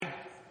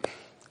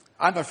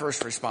I'm a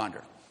first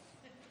responder.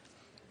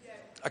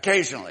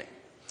 Occasionally.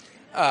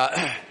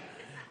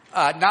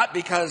 Not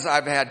because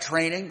I've had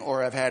training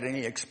or I've had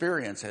any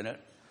experience in it,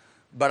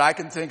 but I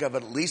can think of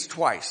at least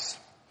twice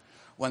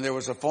when there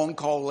was a phone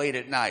call late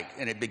at night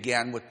and it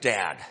began with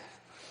Dad.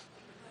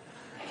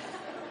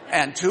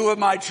 And two of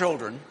my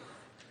children,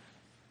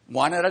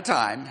 one at a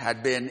time,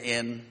 had been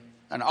in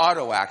an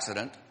auto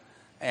accident.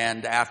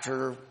 And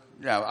after,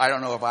 I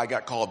don't know if I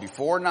got called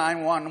before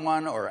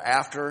 911 or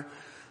after,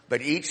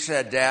 but each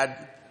said,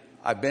 Dad,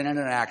 I've been in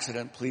an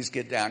accident. Please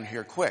get down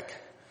here quick.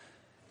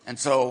 And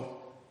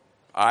so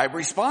I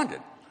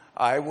responded.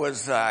 I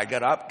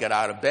got up, got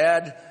out of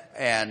bed,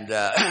 and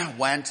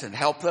went and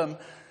helped them.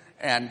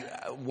 And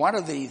one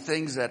of the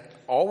things that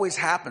always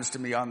happens to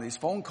me on these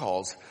phone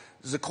calls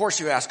is, of course,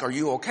 you ask, are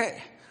you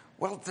okay?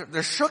 Well,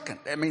 they're shooken.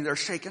 I mean, they're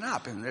shaken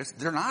up, and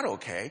they're not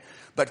okay.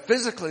 But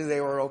physically, they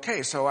were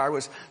okay. So I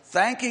was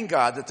thanking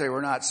God that they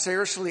were not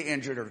seriously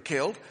injured or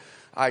killed.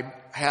 I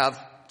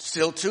have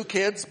still 2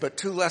 kids, but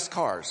 2 less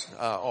cars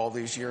all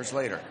these years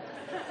later.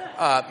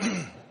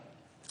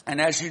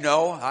 And as you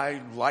know,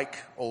 I like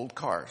old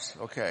cars.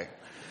 Okay.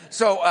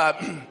 So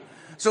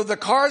the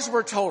cars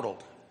were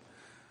totaled,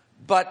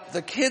 but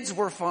the kids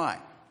were fine.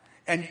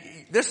 And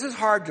this is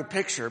hard to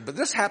picture, but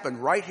this happened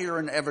right here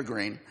in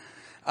Evergreen,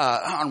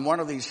 on one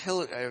of these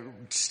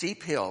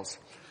steep hills.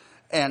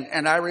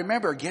 And I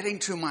remember getting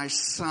to my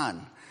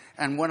son,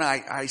 and when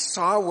I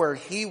saw where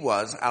he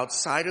was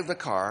outside of the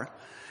car,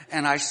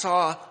 and I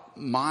saw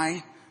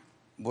my,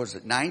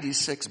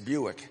 96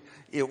 Buick.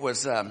 It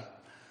was,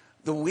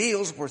 the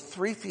wheels were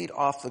 3 feet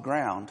off the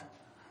ground,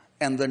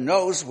 and the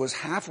nose was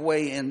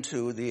halfway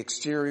into the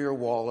exterior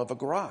wall of a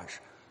garage,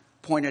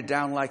 pointed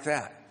down like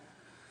that.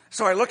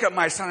 So I look at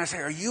my son and I say,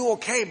 are you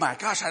okay? My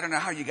gosh, I don't know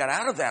how you got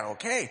out of that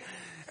okay.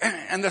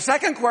 And the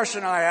second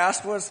question I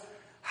asked was,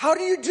 how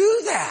do you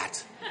do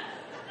that?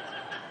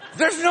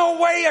 There's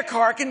no way a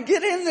car can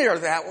get in there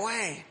that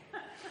way.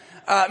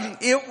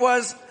 It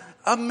was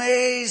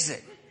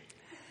amazing.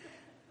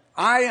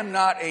 I am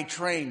not a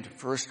trained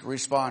first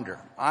responder.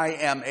 I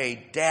am a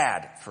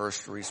dad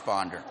first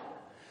responder.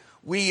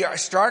 We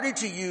started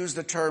to use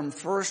the term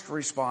first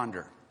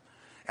responder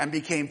and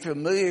became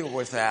familiar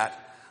with that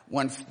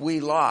when we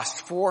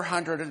lost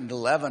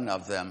 411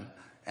 of them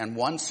and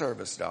 1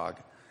 service dog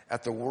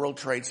at the World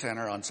Trade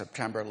Center on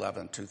September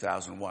 11,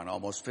 2001,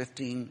 almost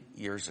 15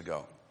 years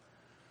ago.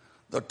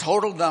 The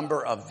total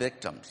number of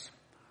victims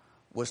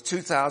was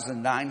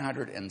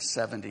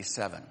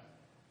 2,977.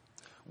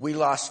 We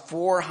lost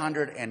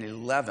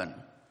 411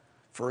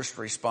 first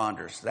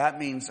responders. That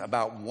means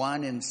about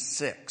 1 in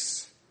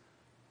 6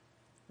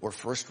 were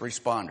first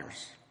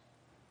responders.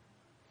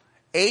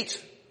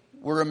 8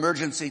 were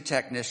emergency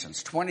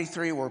technicians.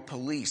 23 were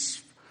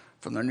police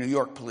from the New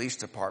York Police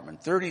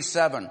Department.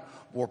 37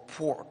 were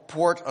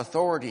Port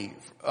Authority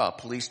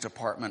Police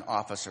Department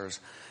officers.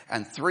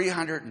 And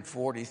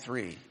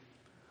 343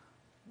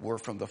 were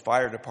from the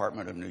Fire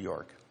Department of New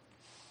York.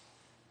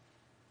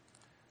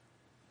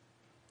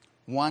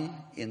 1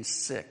 in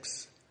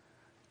 6.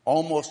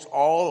 Almost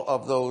all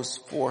of those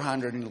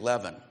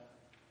 411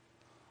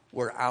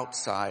 were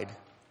outside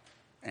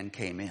and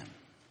came in.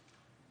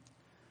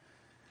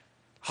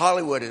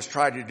 Hollywood has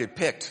tried to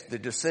depict the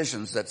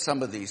decisions that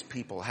some of these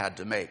people had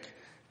to make.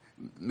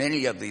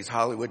 Many of these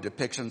Hollywood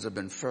depictions have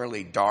been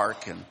fairly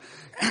dark, and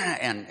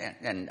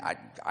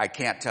I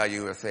can't tell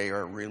you if they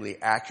are really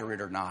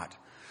accurate or not.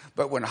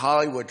 But when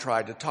Hollywood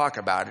tried to talk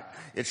about it,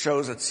 it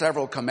shows that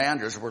several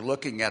commanders were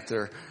looking at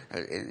their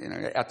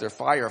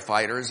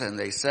firefighters, and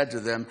they said to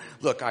them,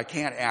 look, I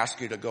can't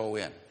ask you to go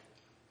in,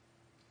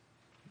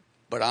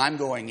 but I'm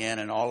going in,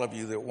 and all of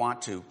you that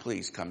want to,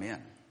 please come in.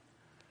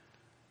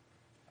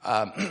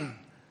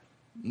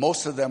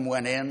 Most of them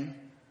went in.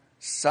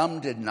 Some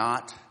did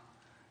not.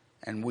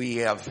 And we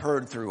have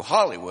heard through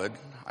Hollywood,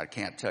 I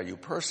can't tell you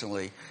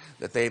personally,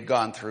 that they've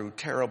gone through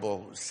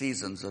terrible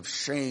seasons of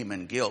shame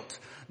and guilt,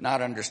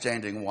 not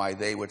understanding why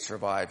they would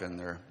survive and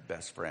their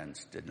best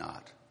friends did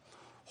not.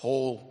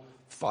 Whole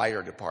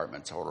fire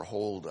departments or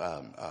whole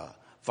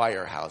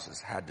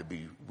firehouses had to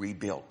be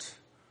rebuilt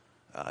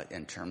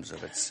in terms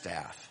of its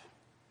staff.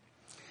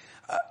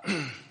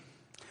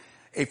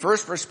 A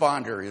first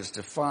responder is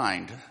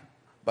defined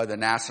by the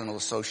National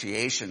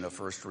Association of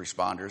First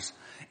Responders,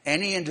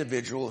 any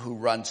individual who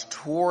runs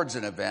towards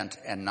an event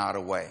and not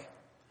away.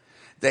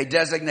 They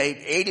designate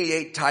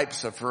 88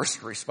 types of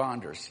first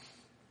responders.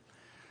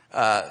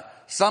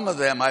 Some of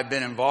them I've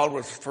been involved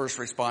with first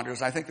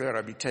responders. I think they ought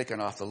to be taken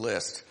off the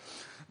list.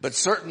 But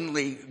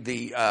certainly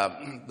the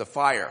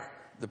fire,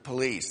 the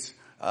police,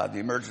 the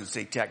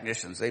emergency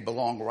technicians, they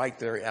belong right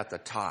there at the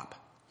top.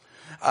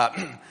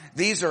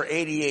 These are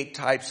 88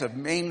 types of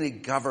mainly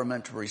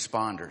government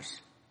responders.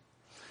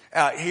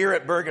 Here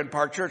at Bergen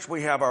Park Church,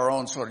 we have our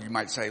own sort of, you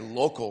might say,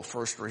 local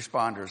first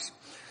responders.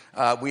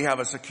 We have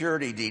a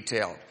security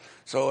detail.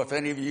 So if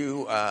any of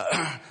you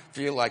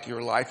feel like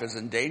your life is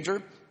in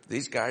danger,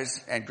 these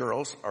guys and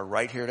girls are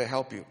right here to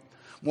help you.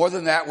 More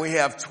than that, we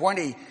have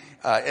 20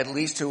 at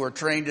least who are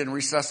trained in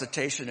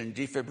resuscitation and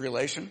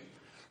defibrillation.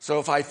 So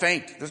if I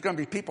faint, there's going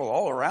to be people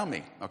all around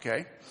me,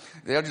 okay?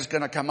 They're just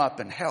going to come up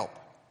and help.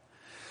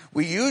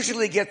 We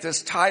usually get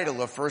this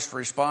title of first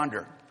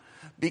responder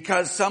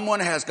because someone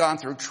has gone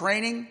through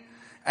training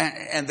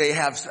and they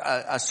have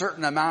a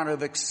certain amount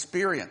of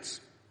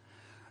experience.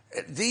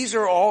 These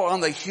are all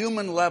on the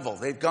human level.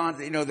 They've gone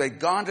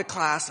to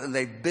class and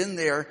they've been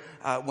there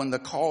when the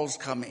calls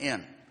come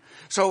in.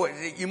 So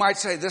you might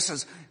say this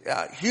is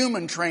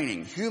human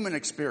training, human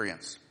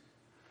experience.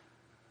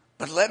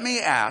 But let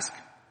me ask,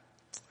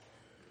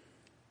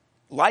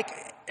 like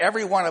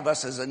every one of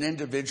us as an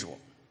individual,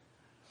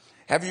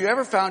 have you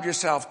ever found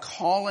yourself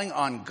calling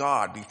on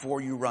God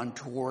before you run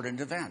toward an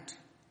event?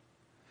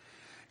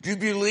 Do you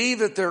believe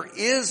that there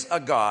is a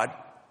God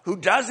who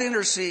does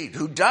intercede,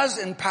 who does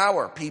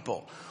empower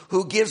people,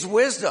 who gives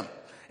wisdom,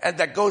 and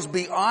that goes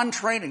beyond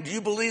training? Do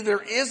you believe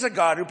there is a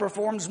God who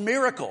performs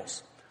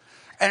miracles,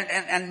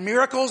 and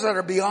miracles that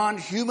are beyond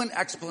human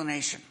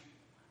explanation?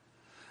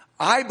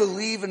 I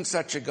believe in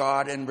such a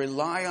God and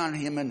rely on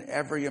him in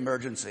every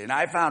emergency. And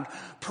I found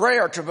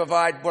prayer to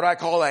provide what I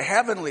call a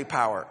heavenly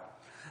power,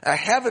 a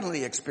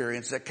heavenly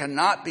experience that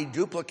cannot be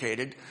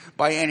duplicated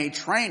by any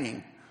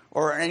training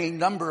or any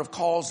number of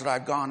calls that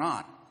I've gone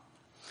on.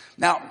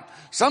 Now,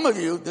 some of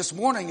you, this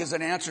morning is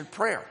an answered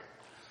prayer.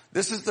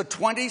 This is the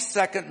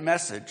 22nd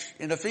message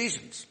in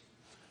Ephesians.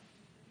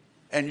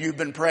 And you've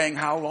been praying,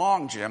 how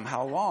long, Jim?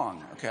 How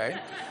long? Okay.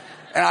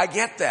 And I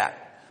get that.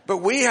 But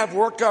we have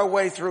worked our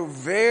way through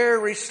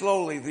very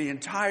slowly the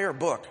entire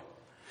book.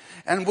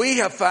 And we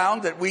have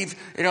found that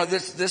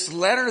this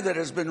letter that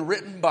has been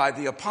written by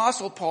the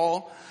Apostle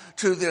Paul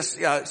to this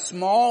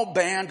small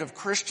band of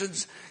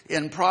Christians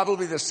in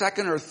probably the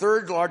second or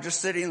third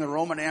largest city in the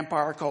Roman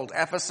Empire called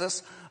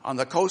Ephesus on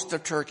the coast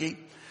of Turkey,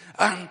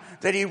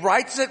 that he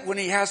writes it when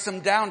he has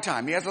some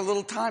downtime. He has a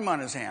little time on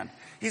his hand.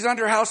 He's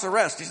under house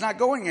arrest. He's not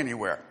going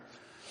anywhere.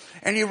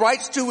 And he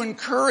writes to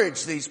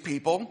encourage these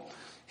people.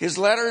 His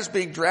letter is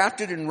being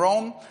drafted in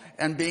Rome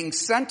and being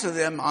sent to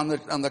them on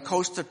the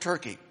coast of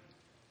Turkey.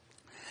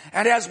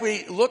 And as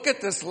we look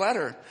at this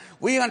letter,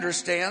 we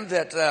understand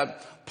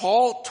that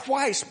Paul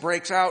twice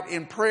breaks out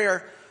in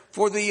prayer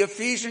for the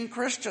Ephesian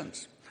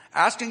Christians,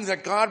 asking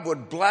that God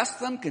would bless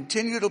them,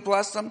 continue to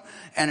bless them,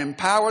 and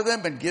empower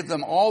them and give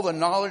them all the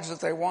knowledge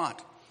that they want.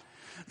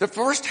 The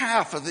first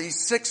half of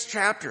these 6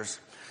 chapters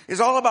is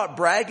all about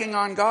bragging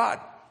on God,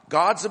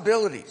 God's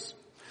abilities.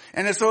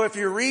 And so if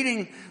you're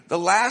reading the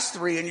last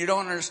 3 and you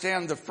don't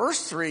understand the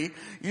first 3,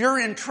 you're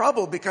in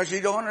trouble because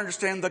you don't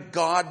understand the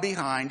God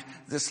behind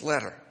this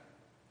letter.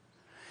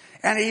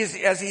 And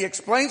as he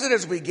explains it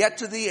as we get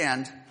to the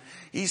end,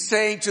 he's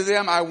saying to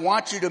them, I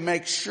want you to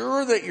make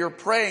sure that you're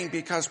praying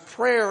because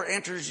prayer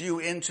enters you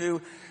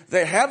into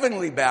the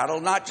heavenly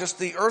battle, not just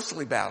the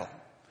earthly battle.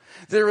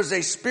 There is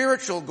a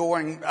spiritual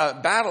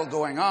battle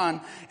going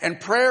on,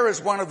 and prayer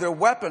is one of the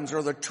weapons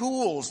or the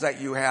tools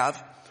that you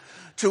have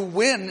to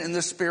win in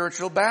the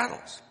spiritual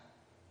battles.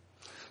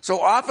 So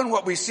often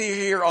what we see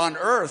here on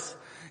earth,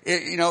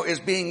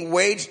 is being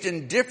waged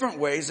in different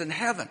ways in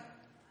heaven.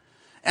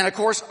 And of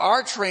course,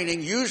 our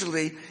training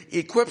usually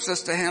equips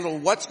us to handle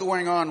what's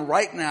going on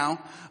right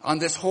now on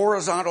this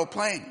horizontal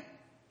plane.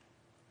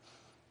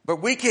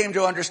 But we came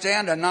to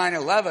understand on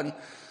 9/11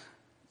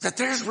 that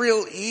there's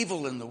real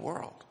evil in the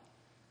world.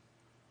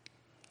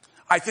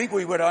 I think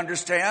we would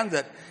understand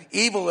that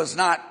evil is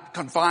not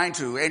confined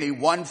to any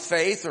one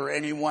faith or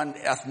any one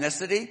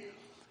ethnicity.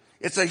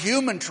 It's a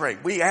human trait.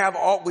 We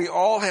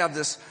all have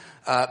this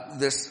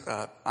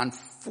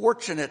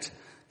unfortunate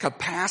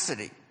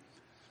capacity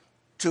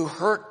to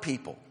hurt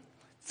people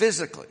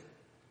physically,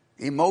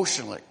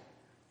 emotionally,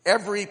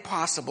 every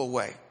possible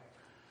way.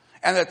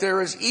 And that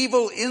there is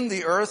evil in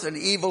the earth and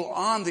evil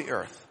on the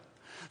earth.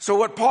 So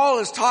what Paul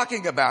is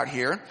talking about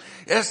here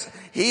is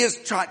he is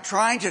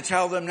trying to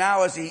tell them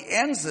now as he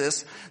ends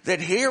this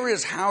that here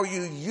is how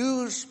you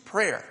use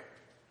prayer.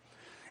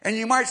 And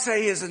you might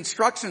say his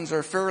instructions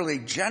are fairly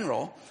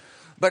general,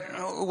 but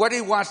what he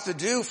wants to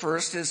do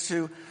first is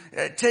to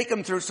take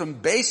them through some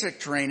basic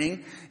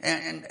training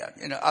and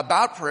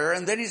about prayer,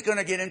 and then he's going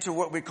to get into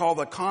what we call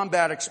the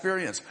combat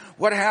experience.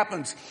 What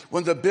happens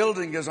when the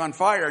building is on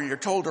fire and you're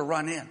told to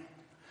run in?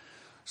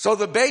 So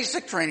the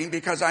basic training,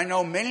 because I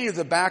know many of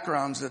the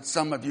backgrounds that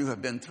some of you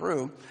have been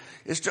through,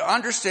 is to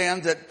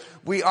understand that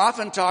we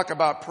often talk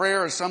about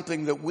prayer as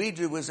something that we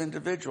do as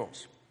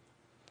individuals.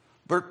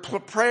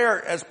 But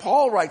prayer, as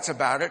Paul writes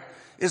about it,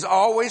 is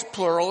always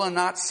plural and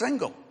not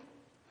single.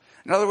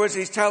 In other words,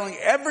 he's telling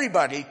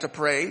everybody to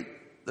pray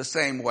the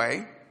same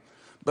way.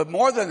 But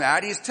more than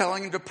that, he's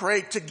telling them to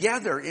pray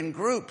together in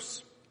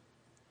groups.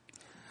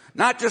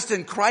 Not just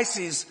in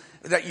crises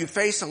that you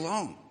face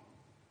alone.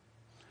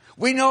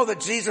 We know that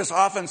Jesus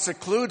often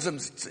secludes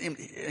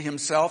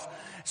himself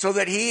so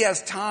that he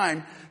has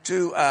time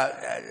to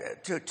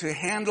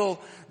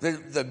handle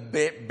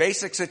the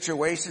basic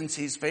situations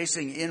he's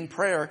facing in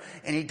prayer,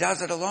 and he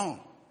does it alone.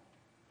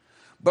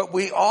 But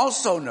we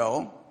also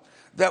know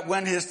that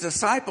when his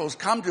disciples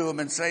come to him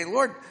and say,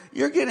 Lord,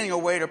 you're getting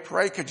away to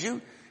pray. Could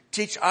you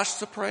teach us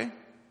to pray?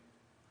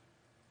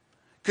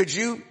 Could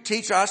you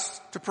teach us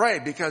to pray?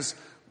 Because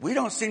we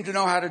don't seem to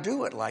know how to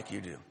do it like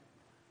you do.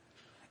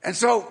 And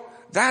so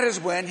that is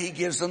when he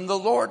gives them the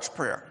Lord's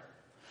Prayer.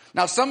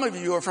 Now, some of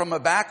you are from a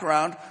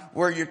background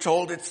where you're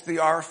told it's the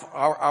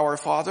Our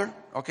Father,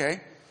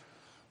 okay?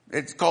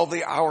 It's called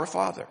the Our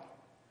Father.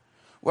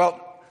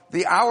 Well,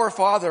 the Our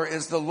Father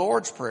is the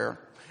Lord's Prayer.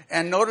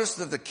 And notice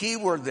that the key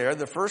word there,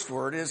 the first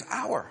word, is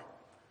our.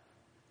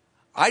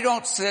 I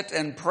don't sit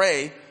and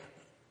pray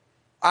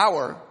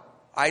our.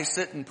 I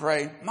sit and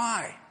pray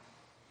my.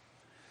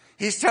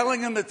 He's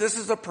telling them that this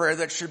is a prayer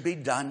that should be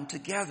done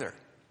together.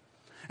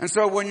 And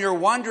so when you're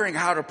wondering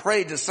how to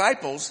pray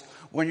disciples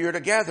when you're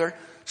together,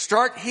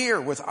 start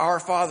here with Our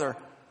Father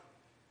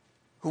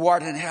who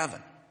art in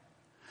heaven.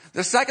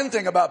 The second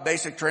thing about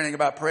basic training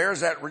about prayer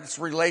is that it's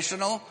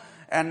relational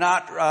and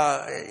not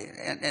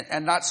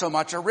so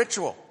much a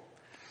ritual.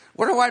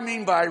 What do I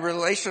mean by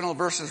relational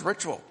versus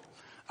ritual?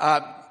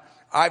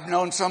 I've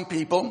known some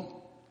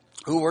people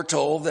who were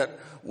told that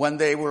when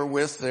they were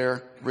with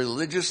their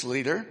religious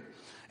leader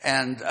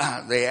and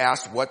they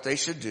asked what they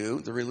should do,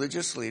 the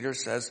religious leader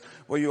says,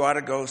 well, you ought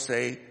to go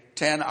say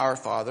 10 Our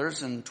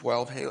Fathers and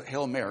 12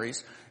 Hail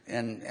Marys,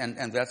 and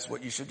that's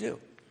what you should do.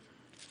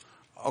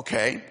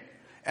 Okay.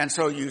 And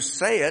so you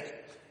say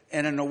it,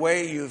 and in a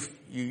way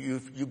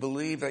you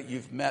believe that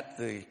you've met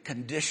the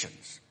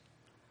conditions.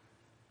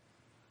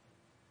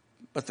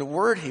 But the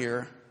word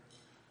here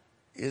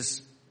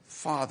is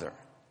Father.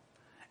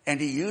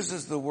 And he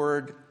uses the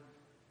word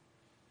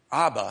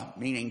Abba,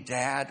 meaning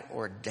dad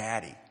or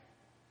daddy.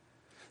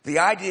 The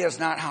idea is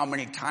not how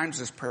many times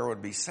this prayer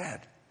would be said,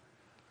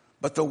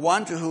 but the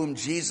one to whom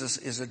Jesus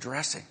is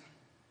addressing.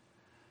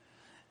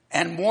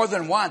 And more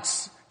than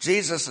once,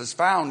 Jesus is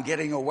found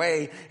getting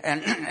away,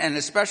 and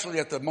especially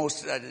at the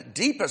most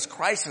deepest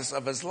crisis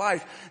of his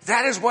life,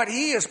 that is what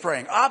he is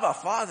praying. Abba,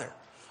 Father,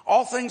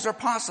 all things are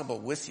possible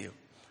with you.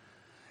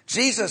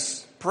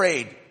 Jesus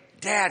prayed,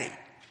 Daddy.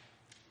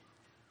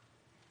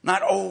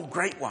 Not, oh,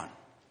 great one.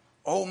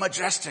 Oh,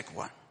 majestic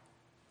one.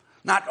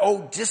 Not,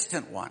 oh,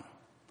 distant one.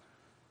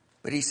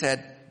 But he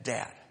said,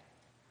 Dad.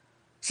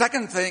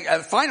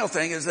 Final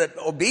thing is that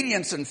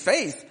obedience and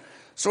faith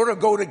sort of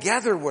go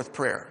together with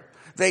prayer.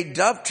 They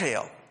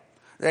dovetail.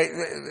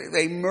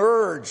 They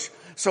merge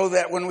so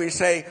that when we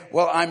say,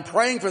 well, I'm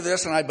praying for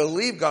this and I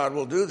believe God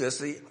will do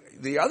this,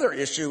 the other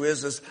issue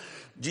is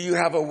do you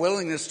have a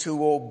willingness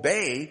to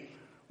obey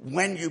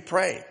when you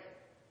pray?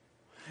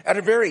 At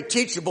a very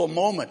teachable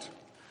moment,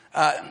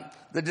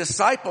 the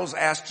disciples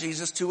asked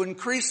Jesus to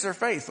increase their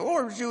faith.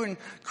 Lord, would you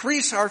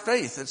increase our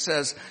faith? It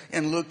says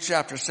in Luke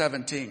chapter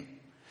 17.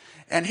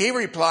 And he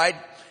replied,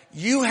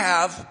 you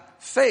have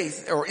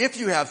faith, or if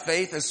you have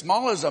faith as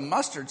small as a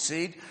mustard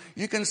seed,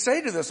 you can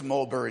say to this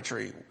mulberry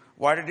tree.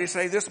 Why did he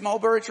say this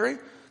mulberry tree?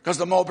 Because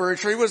the mulberry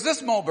tree was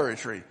this mulberry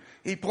tree.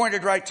 He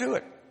pointed right to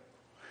it.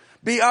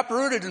 Be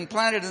uprooted and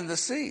planted in the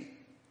sea,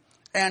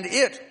 and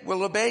it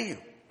will obey you.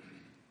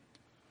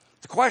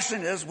 The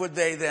question is, would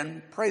they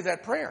then pray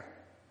that prayer?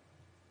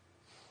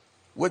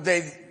 Would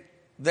they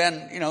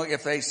then,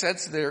 if they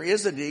sense there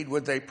is a need,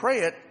 would they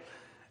pray it?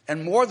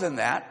 And more than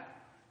that,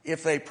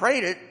 if they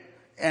prayed it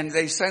and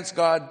they sense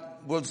God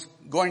was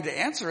going to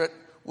answer it,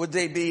 would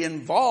they be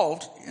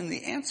involved in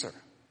the answer?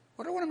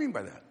 What do I mean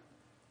by that?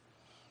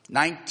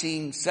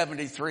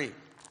 1973,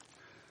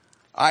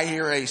 I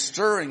hear a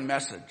stirring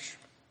message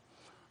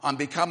on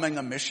becoming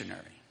a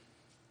missionary,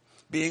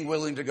 being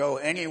willing to go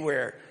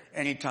anywhere,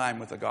 anytime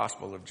with the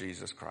gospel of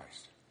Jesus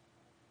Christ.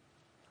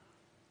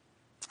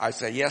 I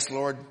say, yes,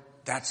 Lord,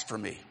 that's for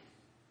me.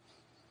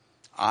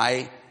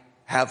 I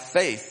have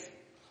faith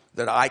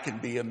that I can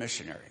be a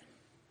missionary.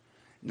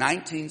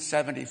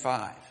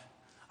 1975,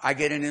 I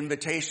get an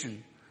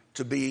invitation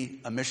to be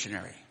a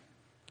missionary.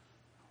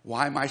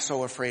 Why am I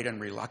so afraid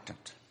and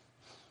reluctant?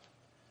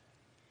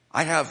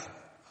 I have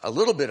a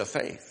little bit of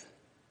faith.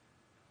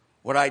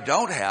 What I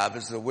don't have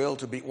is the will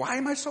to be. Why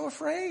am I so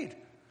afraid?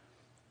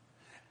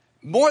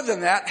 More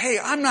than that, hey,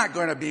 I'm not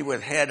going to be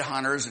with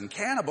headhunters and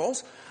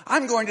cannibals.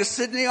 I'm going to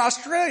Sydney,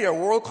 Australia, a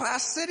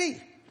world-class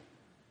city.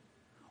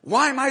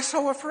 Why am I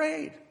so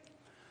afraid?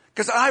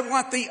 Because I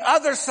want the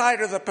other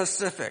side of the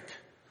Pacific.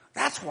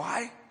 That's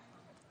why.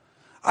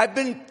 I've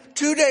been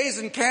 2 days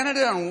in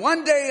Canada and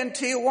 1 day in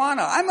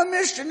Tijuana. I'm a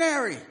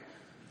missionary.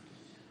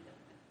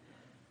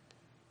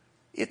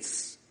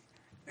 He's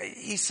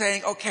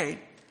saying, okay,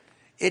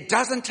 it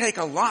doesn't take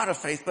a lot of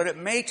faith, but it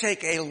may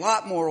take a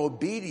lot more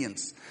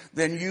obedience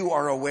than you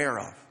are aware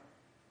of.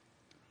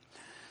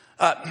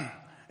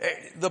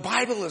 The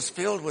Bible is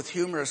filled with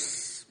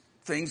humorous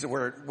things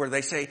where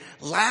they say,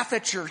 laugh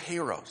at your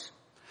heroes.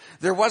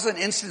 There was an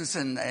instance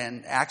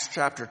in Acts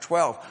chapter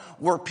 12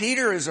 where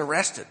Peter is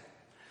arrested.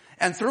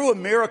 And through a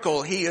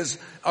miracle, he is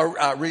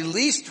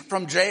released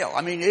from jail.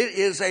 I mean, it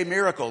is a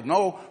miracle.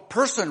 No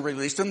person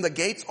released him. The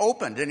gates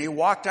opened and he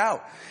walked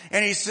out.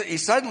 And he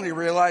suddenly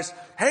realized,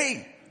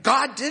 hey,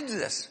 God did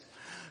this.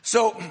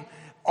 So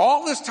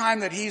all this time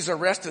that he's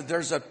arrested,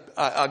 there's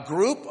a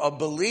group of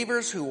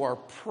believers who are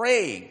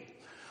praying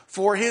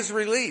for his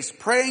release,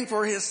 praying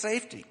for his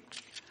safety.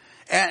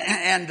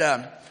 And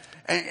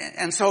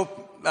And so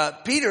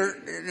Peter,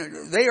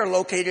 they are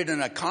located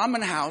in a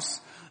common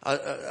house,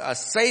 a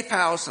safe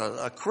house,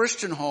 a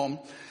Christian home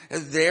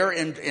there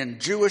in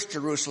Jewish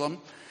Jerusalem.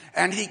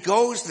 And he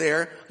goes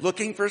there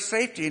looking for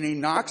safety, and he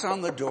knocks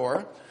on the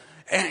door,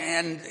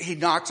 and he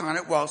knocks on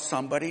it while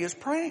somebody is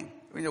praying.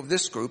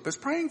 This group is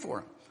praying for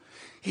him.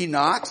 He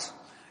knocks,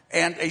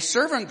 and a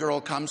servant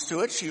girl comes to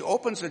it. She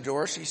opens the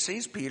door. She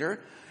sees Peter,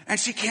 and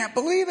she can't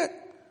believe it.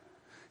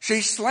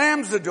 She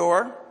slams the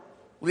door,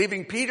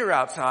 leaving Peter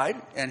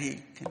outside, and he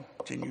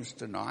continues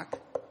to knock.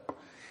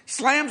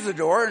 Slams the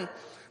door, and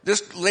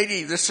this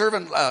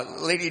servant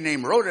lady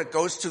named Rhoda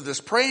goes to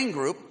this praying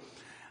group,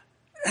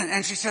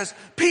 and she says,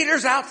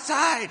 Peter's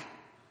outside.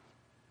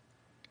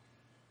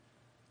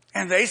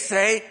 And they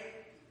say,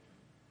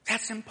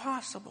 that's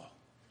impossible.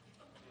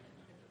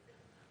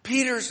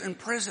 Peter's in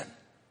prison.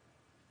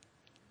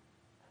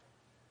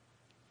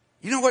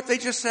 You know what they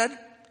just said?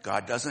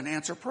 God doesn't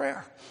answer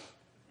prayer.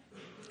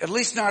 At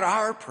least not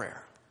our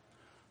prayer.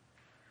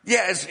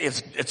 Yeah,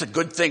 it's a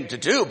good thing to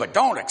do, but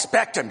don't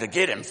expect him to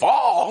get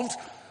involved.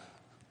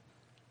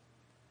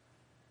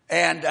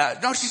 And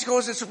no, she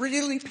goes, it's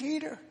really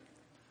Peter.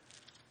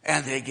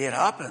 And they get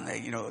up and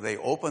they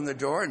open the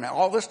door, and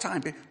all this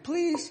time,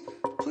 please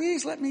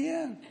let me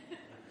in.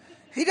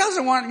 He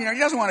doesn't want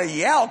to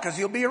yell because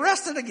he'll be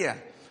arrested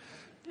again.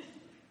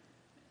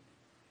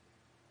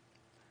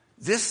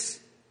 This,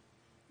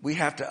 we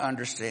have to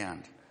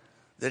understand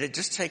that it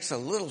just takes a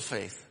little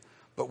faith,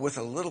 but with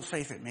a little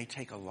faith, it may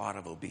take a lot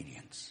of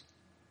obedience.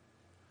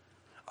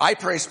 I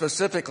pray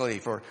specifically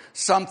for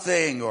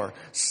something or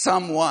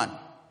someone,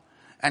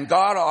 and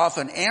God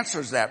often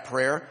answers that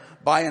prayer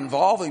by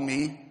involving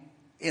me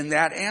in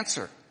that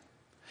answer.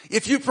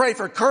 If you pray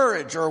for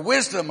courage or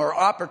wisdom or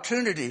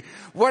opportunity,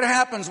 what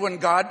happens when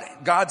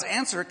God's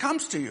answer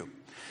comes to you?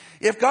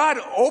 If God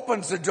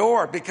opens the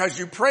door because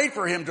you prayed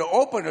for him to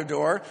open a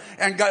door,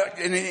 and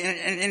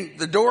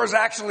the door is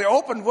actually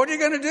open, what are you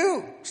going to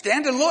do?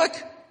 Stand and look?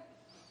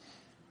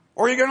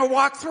 Or are you going to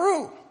walk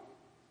through?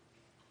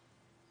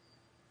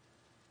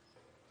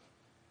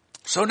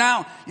 So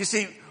now, you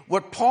see,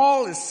 what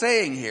Paul is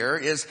saying here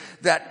is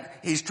that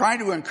he's trying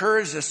to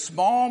encourage a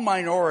small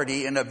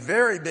minority in a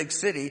very big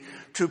city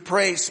to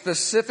pray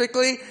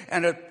specifically,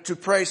 and to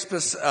pray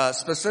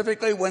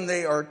specifically when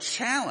they are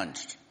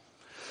challenged.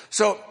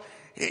 So,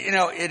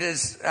 it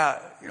is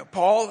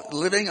Paul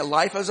living a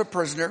life as a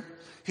prisoner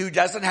who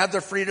doesn't have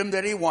the freedom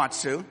that he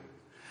wants to,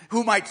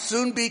 who might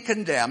soon be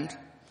condemned,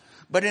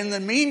 but in the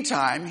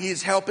meantime,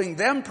 he's helping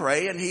them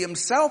pray, and he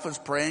himself is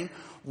praying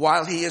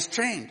while he is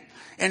chained.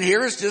 And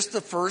here is just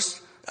the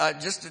first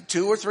just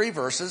 2 or 3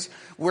 verses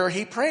where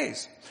he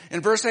prays.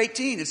 In verse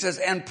 18, it says,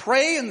 and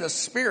pray in the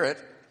Spirit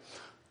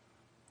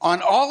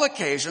on all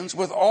occasions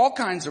with all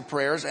kinds of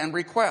prayers and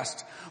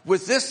requests.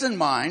 With this in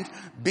mind,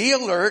 be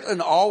alert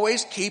and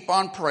always keep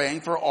on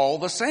praying for all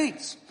the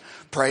saints.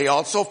 Pray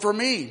also for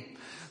me,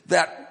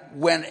 that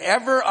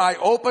whenever I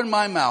open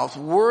my mouth,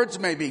 words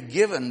may be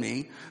given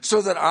me,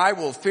 so that I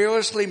will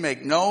fearlessly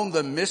make known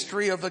the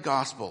mystery of the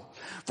gospel,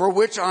 for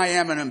which I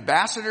am an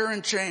ambassador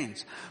in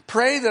chains.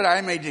 Pray that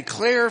I may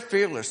declare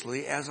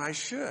fearlessly as I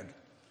should.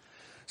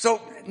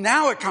 So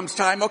now it comes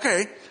time,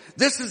 okay,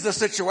 this is the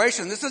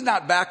situation. This is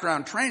not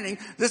background training.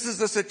 This is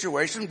the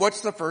situation.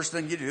 What's the first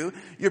thing you do?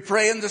 You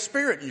pray in the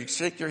Spirit. You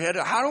shake your head.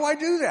 How do I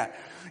do that?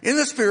 In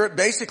the Spirit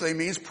basically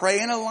means pray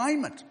in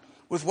alignment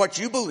with what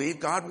you believe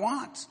God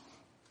wants.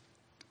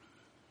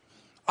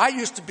 I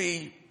used to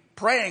be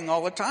praying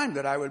all the time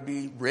that I would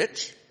be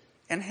rich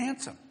and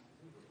handsome.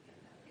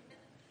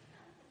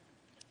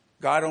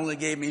 God only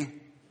gave me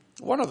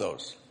one of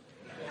those.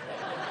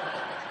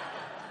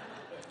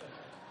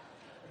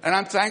 And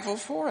I'm thankful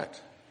for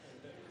it.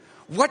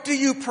 What do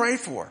you pray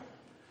for?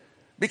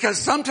 Because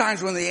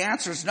sometimes when the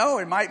answer is no,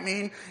 it might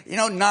mean,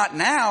 not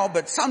now,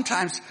 but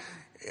sometimes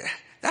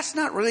that's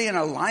not really in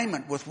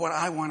alignment with what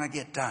I want to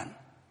get done.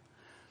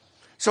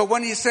 So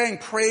when he's saying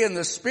pray in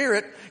the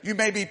Spirit, you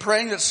may be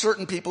praying that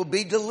certain people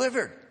be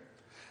delivered.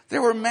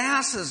 There were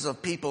masses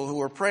of people who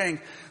were praying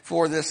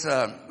for this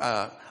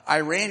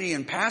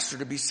Iranian pastor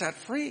to be set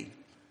free.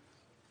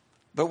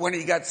 But when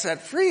he got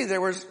set free, there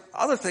was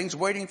other things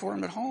waiting for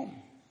him at home.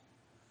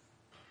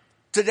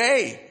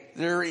 Today,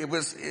 there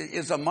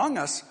is among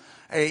us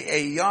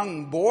a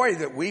young boy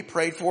that we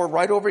prayed for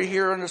right over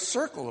here in a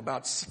circle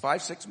about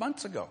 5-6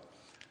 months ago.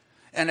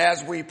 And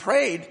as we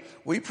prayed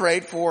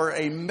for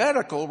a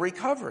medical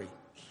recovery.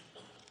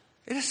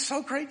 It is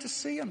so great to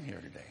see him here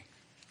today.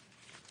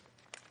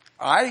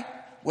 I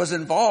was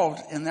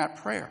involved in that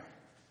prayer.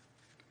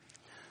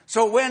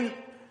 So when,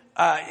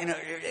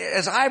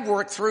 as I've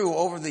worked through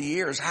over the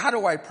years, how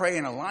do I pray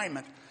in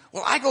alignment?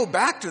 Well, I go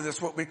back to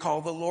this, what we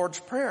call the Lord's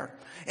Prayer.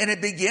 And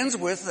it begins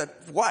with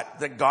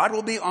that God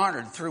will be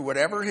honored through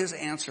whatever his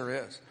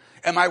answer is.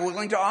 Am I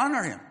willing to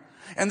honor him?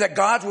 And that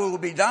God's will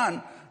be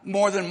done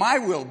more than my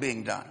will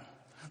being done.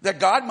 That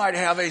God might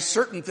have a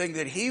certain thing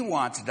that he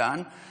wants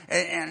done.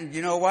 And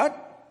you know what?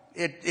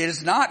 It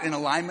is not in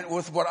alignment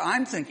with what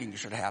I'm thinking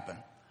should happen.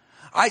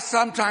 I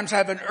sometimes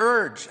have an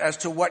urge as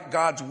to what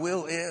God's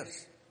will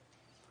is.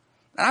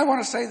 And I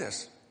want to say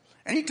this.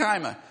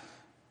 Anytime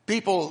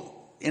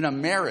people in a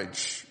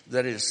marriage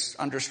that is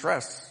under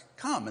stress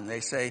come and they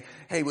say,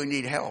 hey, we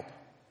need help,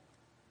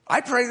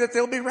 I pray that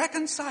they'll be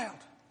reconciled.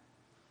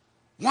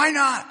 Why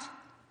not?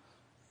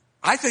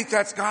 I think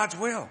that's God's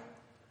will.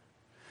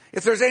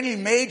 If there's any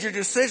major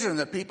decision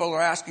that people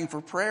are asking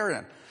for prayer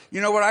in,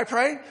 you know what I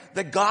pray?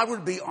 That God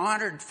would be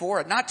honored for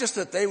it. Not just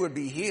that they would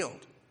be healed,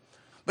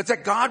 but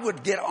that God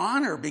would get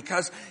honor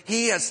because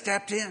he has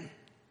stepped in.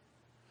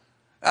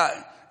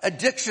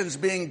 Addictions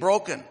being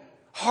broken,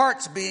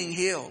 hearts being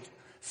healed,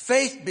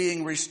 faith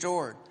being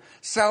restored,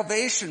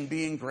 salvation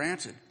being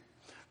granted.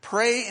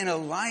 Pray in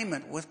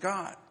alignment with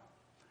God.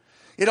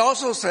 It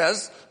also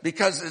says,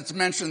 because it's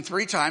mentioned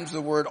 3 times,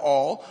 the word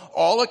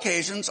all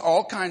occasions,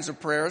 all kinds of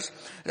prayers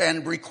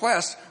and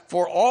requests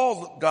for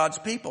all God's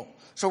people.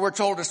 So we're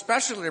told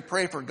especially to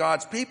pray for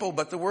God's people,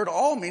 but the word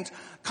all means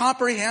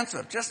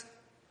comprehensive.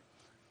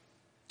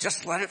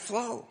 Just let it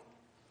flow.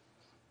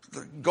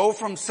 Go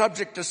from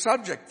subject to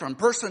subject, from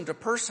person to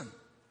person.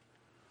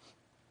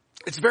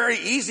 It's very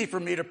easy for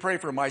me to pray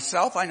for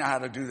myself. I know how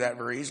to do that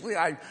very easily.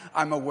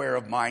 I'm aware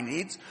of my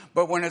needs.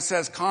 But when it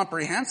says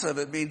comprehensive,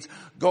 it means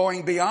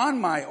going beyond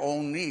my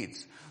own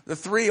needs. The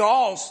 3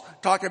 alls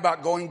talk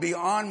about going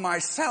beyond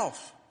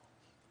myself.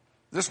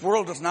 This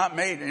world is not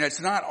made, and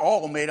it's not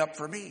all made up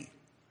for me.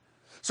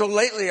 So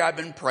lately I've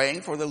been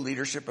praying for the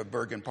leadership of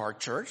Bergen Park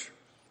Church.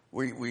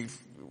 We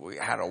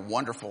had a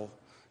wonderful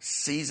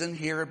season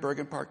here at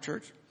Bergen Park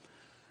Church.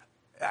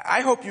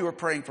 I hope you are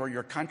praying for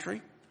your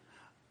country.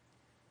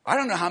 I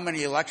don't know how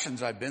many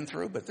elections I've been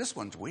through, but this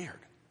one's weird.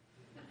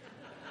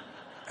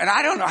 And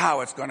I don't know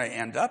how it's going to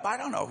end up. I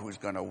don't know who's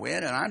going to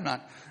win, and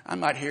I'm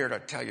not here to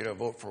tell you to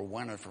vote for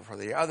one or for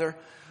the other.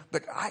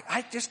 But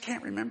I just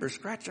can't remember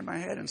scratching my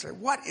head and say,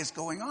 what is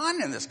going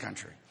on in this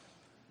country?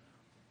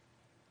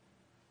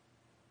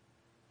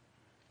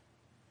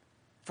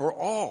 For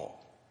all.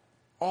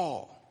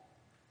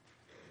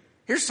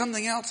 Here's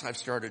something else I've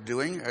started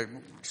doing,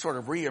 sort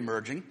of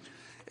re-emerging.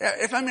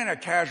 If I'm in a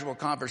casual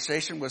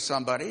conversation with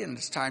somebody and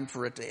it's time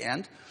for it to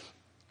end,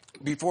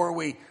 before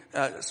we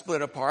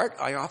split apart,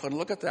 I often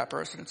look at that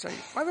person and say,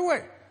 by the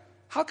way,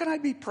 how can I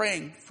be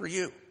praying for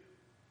you?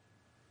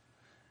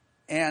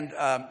 And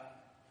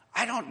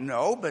I don't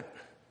know, but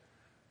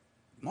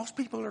most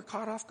people are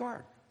caught off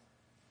guard.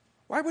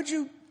 Why would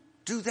you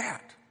do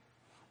that?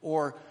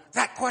 Or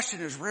that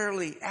question is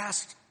rarely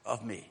asked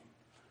of me.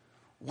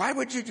 Why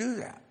would you do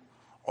that?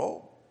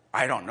 Oh,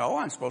 I don't know.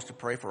 I'm supposed to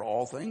pray for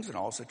all things in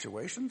all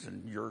situations,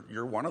 and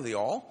you're one of the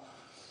all.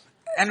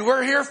 And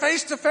we're here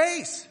face to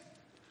face.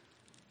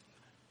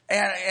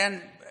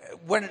 And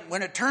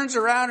when it turns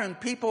around and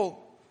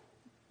people,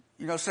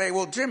 say,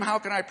 well, Jim, how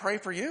can I pray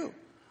for you?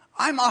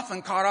 I'm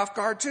often caught off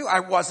guard too. I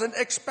wasn't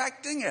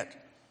expecting it.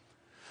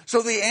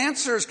 So the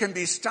answers can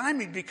be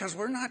stymied because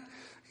we're not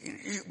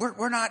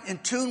in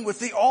tune with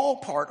the all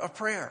part of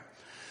prayer.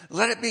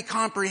 Let it be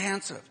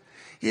comprehensive.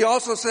 He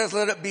also says,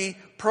 let it be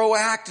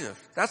proactive.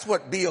 That's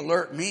what be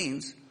alert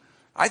means.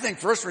 I think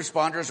first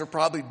responders are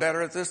probably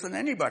better at this than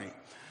anybody.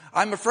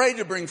 I'm afraid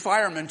to bring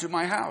firemen to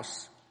my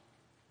house.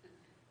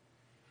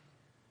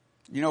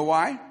 You know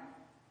why?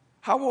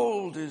 How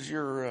old is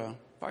your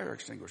fire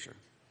extinguisher?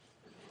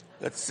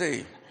 Let's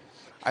see.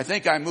 I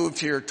think I moved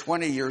here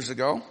 20 years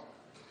ago.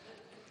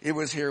 It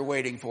was here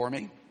waiting for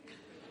me.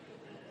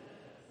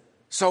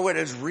 So it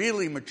has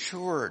really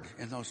matured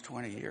in those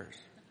 20 years.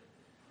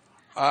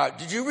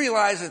 Did you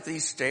realize that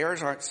these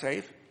stairs aren't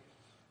safe?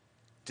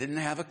 Didn't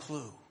have a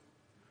clue.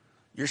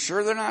 You're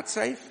sure they're not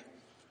safe?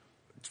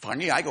 It's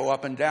funny, I go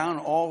up and down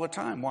all the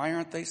time. Why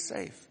aren't they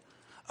safe?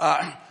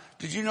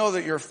 Did you know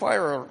that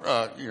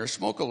your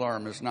smoke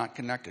alarm is not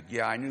connected?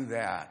 Yeah, I knew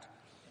that.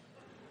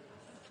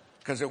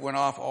 Because it went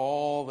off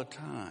all the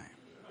time.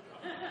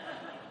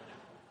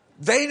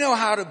 They know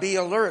how to be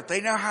alert.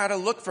 They know how to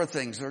look for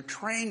things. They're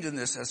trained in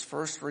this as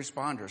first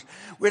responders.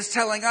 It's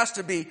telling us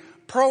to be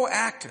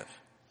proactive.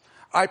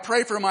 I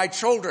pray for my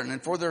children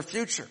and for their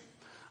future.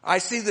 I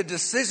see the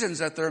decisions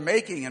that they're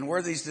making and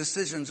where these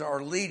decisions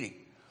are leading.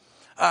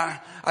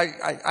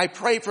 I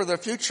pray for the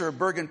future of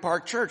Bergen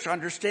Park Church,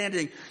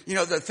 understanding,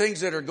 the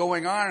things that are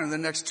going on in the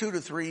next 2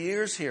 to 3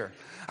 years here.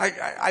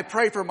 I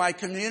pray for my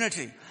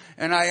community,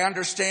 and I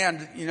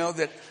understand,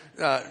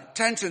 that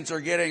tensions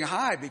are getting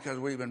high because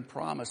we've been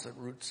promised that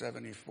Route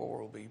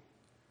 74 will be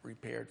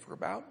repaired for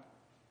about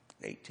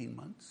 18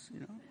 months,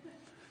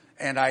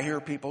 And I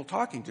hear people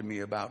talking to me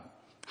about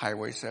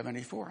Highway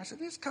 74. I said,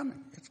 it's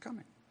coming.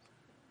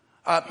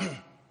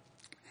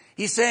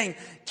 He's saying,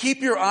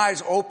 keep your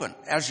eyes open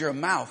as your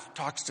mouth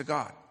talks to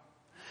God.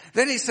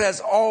 Then he says,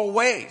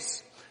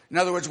 always. In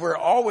other words,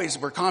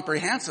 we're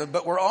comprehensive,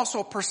 but we're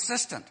also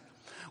persistent.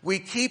 We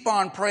keep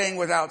on praying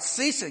without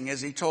ceasing,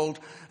 as he told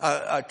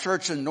a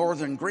church in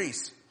northern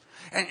Greece.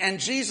 And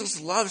Jesus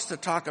loves to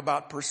talk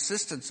about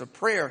persistence of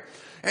prayer.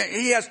 And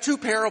he has 2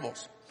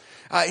 parables.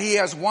 He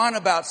has one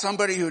about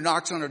somebody who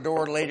knocks on a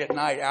door late at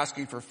night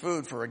asking for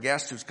food for a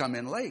guest who's come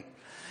in late.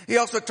 He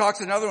also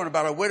talks another one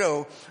about a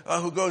widow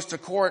who goes to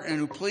court and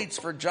who pleads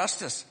for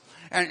justice.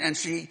 And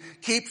she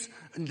keeps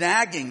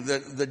nagging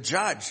the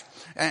judge.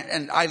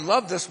 And I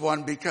love this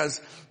one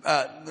because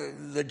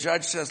the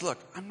judge says, look,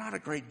 I'm not a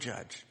great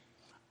judge.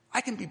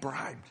 I can be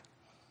bribed.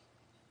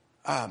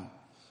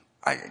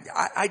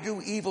 I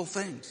do evil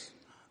things.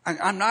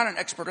 I'm not an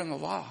expert in the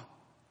law.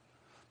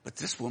 But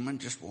this woman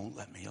just won't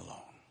let me alone.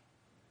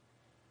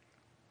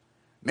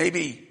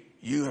 Maybe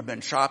you have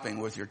been shopping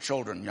with your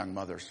children, young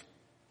mothers,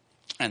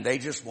 and they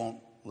just won't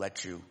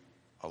let you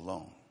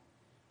alone.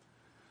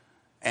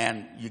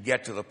 And you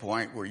get to the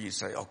point where you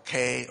say,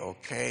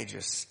 okay,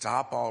 just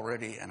stop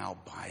already and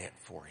I'll buy it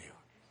for you.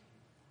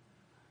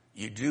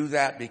 You do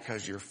that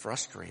because you're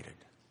frustrated.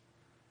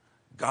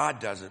 God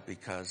does it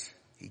because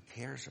he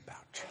cares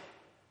about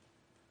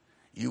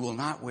you. You will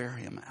not wear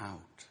him out.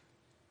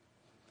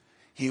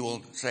 He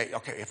will say,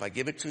 okay, if I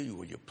give it to you,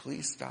 will you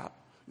please stop?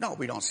 No,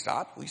 we don't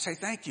stop. We say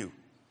thank you.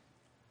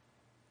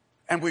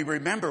 And we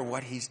remember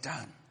what he's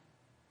done.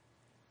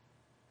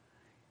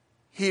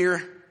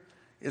 Here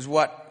is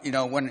what,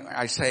 when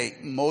I say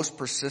most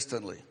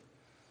persistently,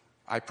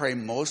 I pray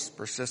most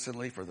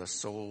persistently for the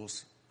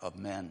souls of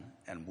men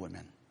and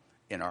women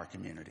in our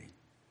community.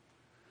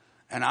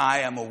 And I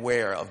am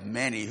aware of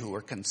many who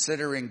are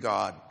considering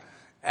God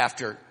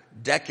after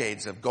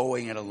decades of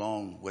going it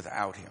alone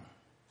without him.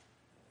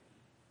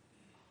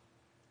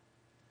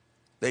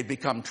 They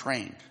become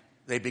trained.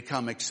 They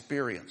become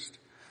experienced.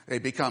 They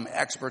become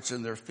experts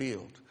in their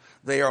field.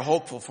 They are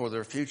hopeful for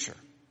their future.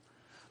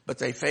 But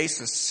they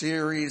face a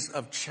series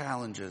of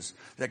challenges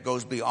that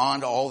goes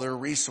beyond all their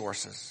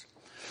resources,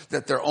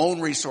 that their own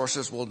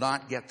resources will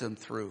not get them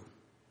through.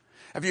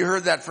 Have you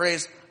heard that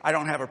phrase, I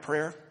don't have a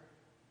prayer?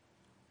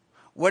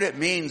 What it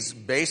means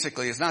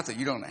basically is not that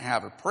you don't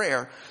have a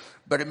prayer,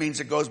 but it means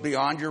it goes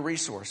beyond your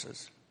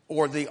resources,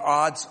 or the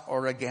odds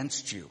are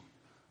against you.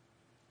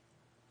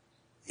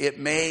 It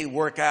may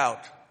work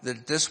out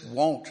that this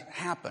won't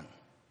happen.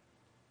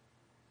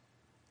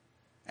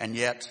 And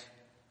yet,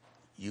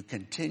 you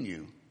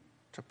continue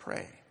to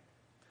pray.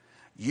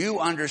 You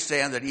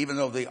understand that even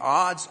though the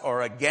odds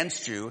are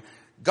against you,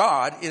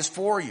 God is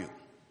for you.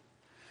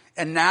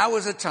 And now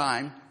is a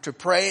time to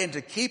pray and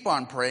to keep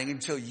on praying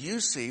until you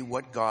see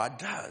what God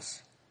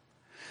does.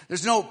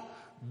 There's no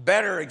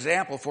better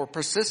example for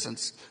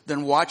persistence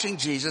than watching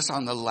Jesus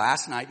on the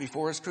last night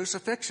before his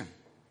crucifixion.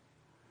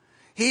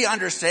 He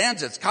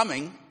understands it's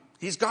coming.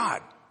 He's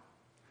God.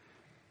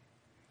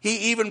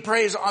 He even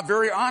prays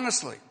very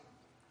honestly.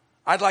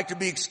 I'd like to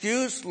be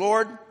excused,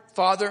 Lord,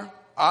 Father,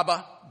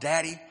 Abba,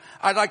 Daddy.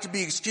 I'd like to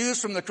be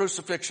excused from the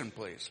crucifixion,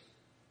 please.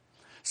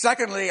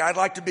 Secondly, I'd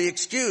like to be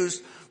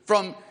excused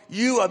from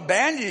you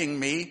abandoning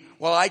me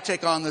while I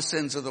take on the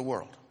sins of the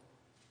world.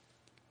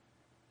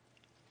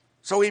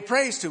 So he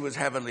prays to his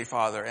heavenly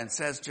Father and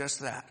says just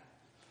that.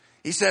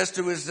 He says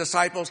to his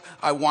disciples,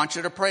 I want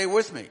you to pray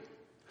with me.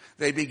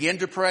 They begin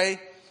to pray,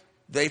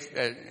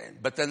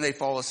 but then they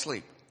fall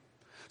asleep.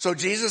 So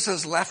Jesus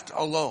is left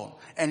alone,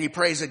 and he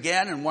prays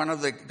again, and one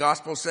of the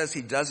Gospels says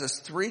he does this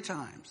 3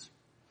 times.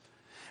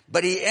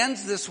 But he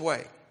ends this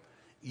way,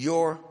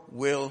 your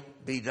will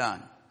be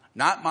done.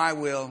 Not my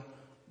will,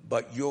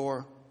 but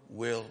your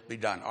will be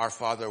done. Our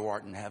Father who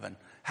art in heaven,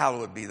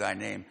 hallowed be thy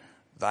name.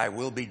 Thy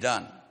will be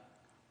done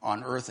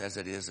on earth as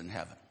it is in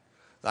heaven.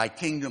 Thy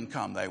kingdom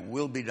come, thy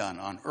will be done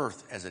on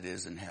earth as it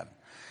is in heaven.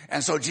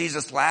 And so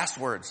Jesus' last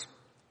words,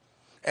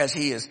 as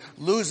he is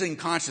losing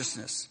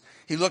consciousness,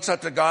 he looks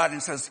up to God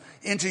and says,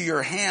 into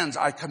your hands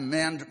I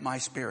commend my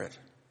spirit.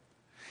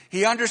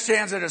 He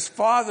understands that his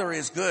Father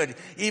is good,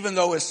 even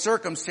though his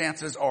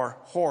circumstances are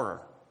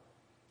horror.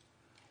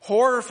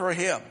 Horror for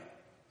him,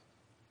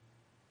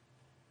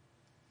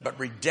 but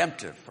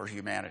redemptive for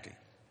humanity.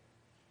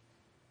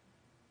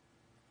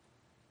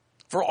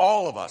 For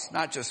all of us,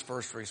 not just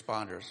first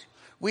responders,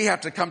 we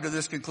have to come to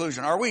this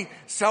conclusion. Are we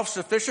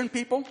self-sufficient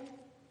people?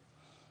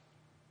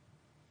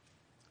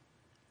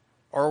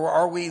 Or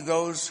are we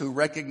those who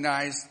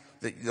recognize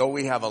that though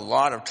we have a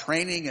lot of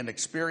training and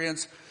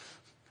experience,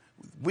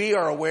 we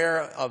are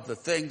aware of the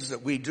things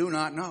that we do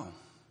not know?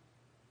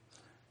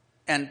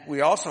 And we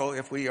also,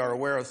 if we are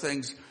aware of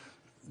things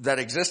that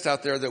exist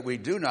out there that we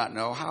do not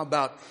know, how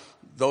about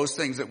those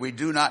things that we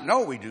do not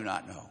know we do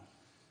not know?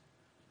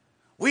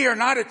 We are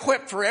not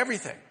equipped for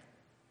everything.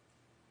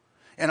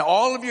 And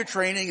all of your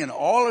training and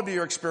all of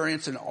your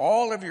experience and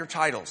all of your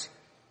titles,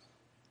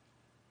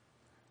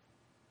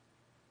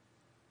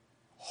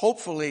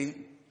 hopefully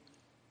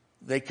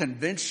they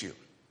convince you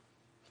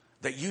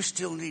that you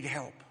still need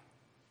help.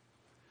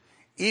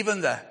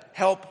 Even the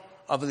help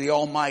of the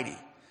Almighty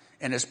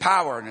and his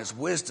power and his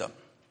wisdom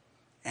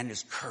and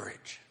his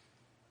courage.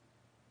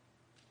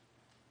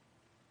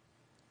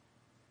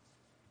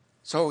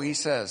 So he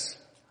says,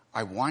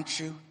 I want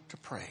you to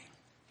pray.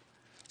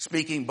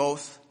 Speaking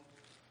both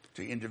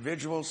to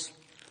individuals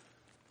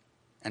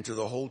and to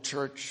the whole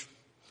church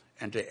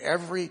and to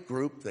every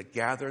group that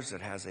gathers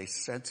that has a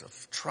sense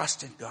of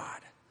trust in God.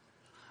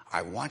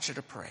 I want you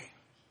to pray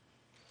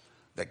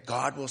that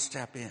God will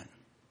step in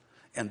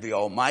and the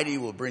Almighty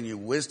will bring you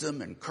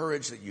wisdom and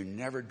courage that you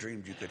never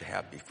dreamed you could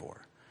have before.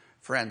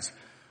 Friends,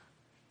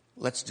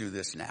 let's do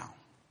this now.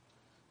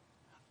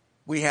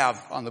 We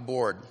have on the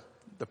board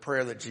the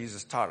prayer that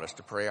Jesus taught us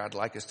to pray. I'd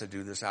like us to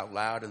do this out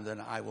loud, and then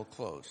I will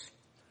close.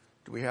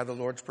 Do we have the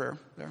Lord's Prayer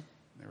there?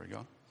 There we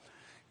go.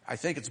 I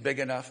think it's big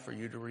enough for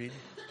you to read.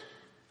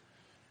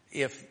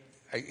 If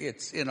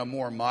it's in a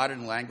more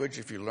modern language,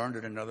 if you learned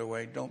it another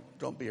way,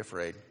 don't be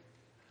afraid.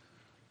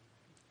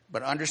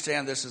 But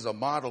understand this is a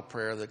model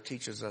prayer that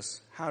teaches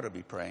us how to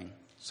be praying.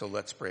 So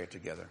let's pray it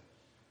together.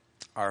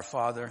 Our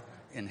Father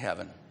in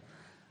heaven,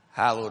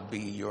 hallowed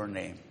be your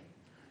name.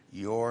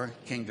 Your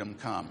kingdom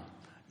come.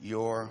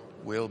 Your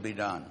will be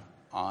done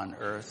on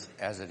earth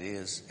as it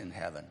is in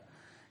heaven.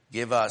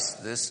 Give us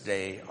this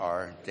day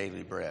our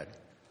daily bread.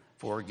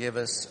 Forgive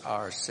us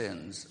our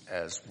sins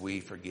as we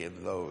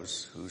forgive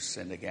those who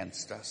sin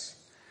against us.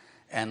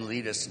 And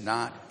lead us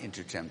not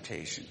into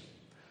temptation,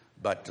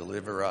 but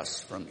deliver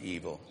us from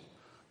evil.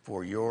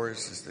 For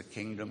yours is the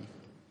kingdom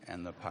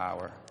and the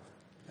power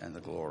and the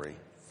glory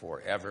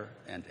forever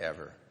and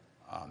ever.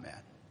 Amen.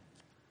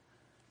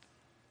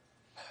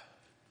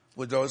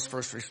 Would those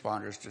first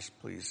responders just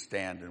please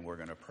stand, and we're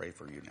going to pray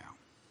for you now.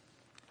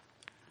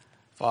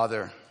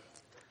 Father,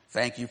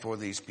 thank you for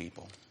these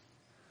people,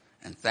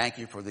 and thank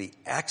you for the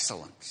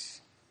excellence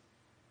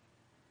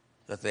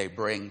that they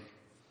bring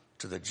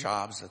to the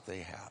jobs that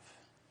they have.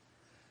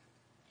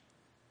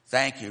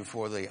 Thank you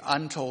for the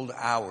untold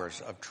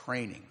hours of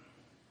training,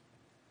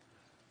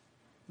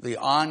 the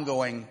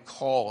ongoing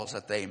calls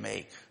that they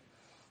make,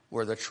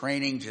 where the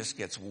training just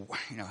gets,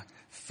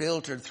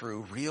 filtered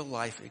through real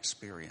life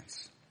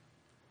experience.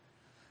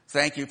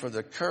 Thank you for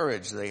the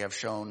courage they have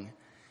shown,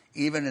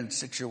 even in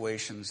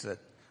situations that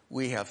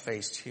we have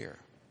faced here.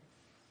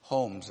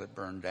 Homes that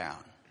burn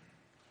down,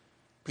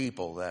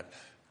 people that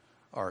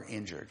are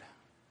injured,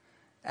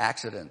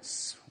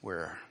 accidents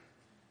where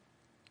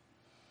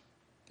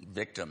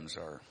victims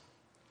are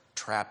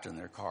trapped in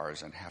their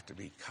cars and have to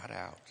be cut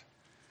out.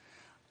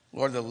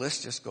 Lord, the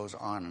list just goes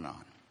on and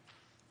on.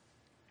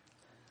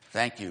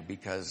 Thank you,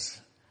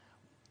 because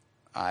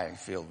I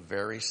feel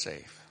very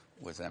safe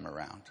with them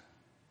around.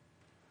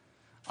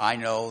 I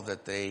know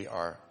that they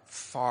are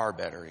far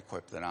better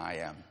equipped than I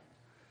am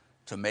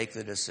to make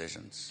the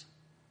decisions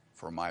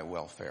for my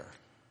welfare,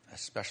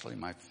 especially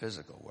my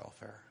physical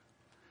welfare.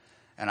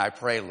 And I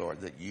pray,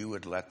 Lord, that you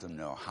would let them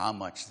know how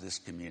much this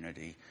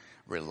community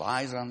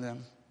relies on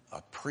them,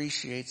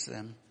 appreciates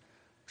them,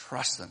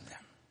 trusts in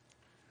them.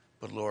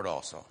 But Lord,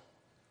 also,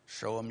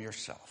 show them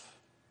yourself,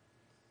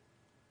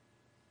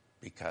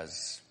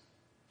 because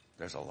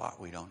there's a lot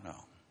we don't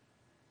know.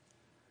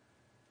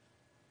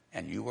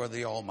 And you are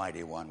the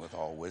Almighty One with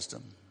all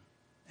wisdom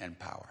and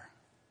power.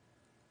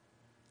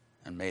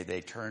 And may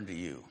they turn to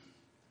you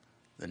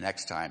the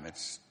next time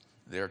it's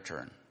their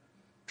turn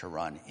to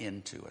run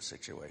into a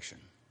situation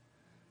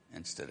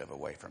instead of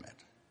away from it.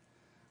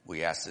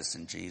 We ask this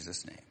in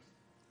Jesus' name.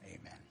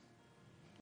 Amen.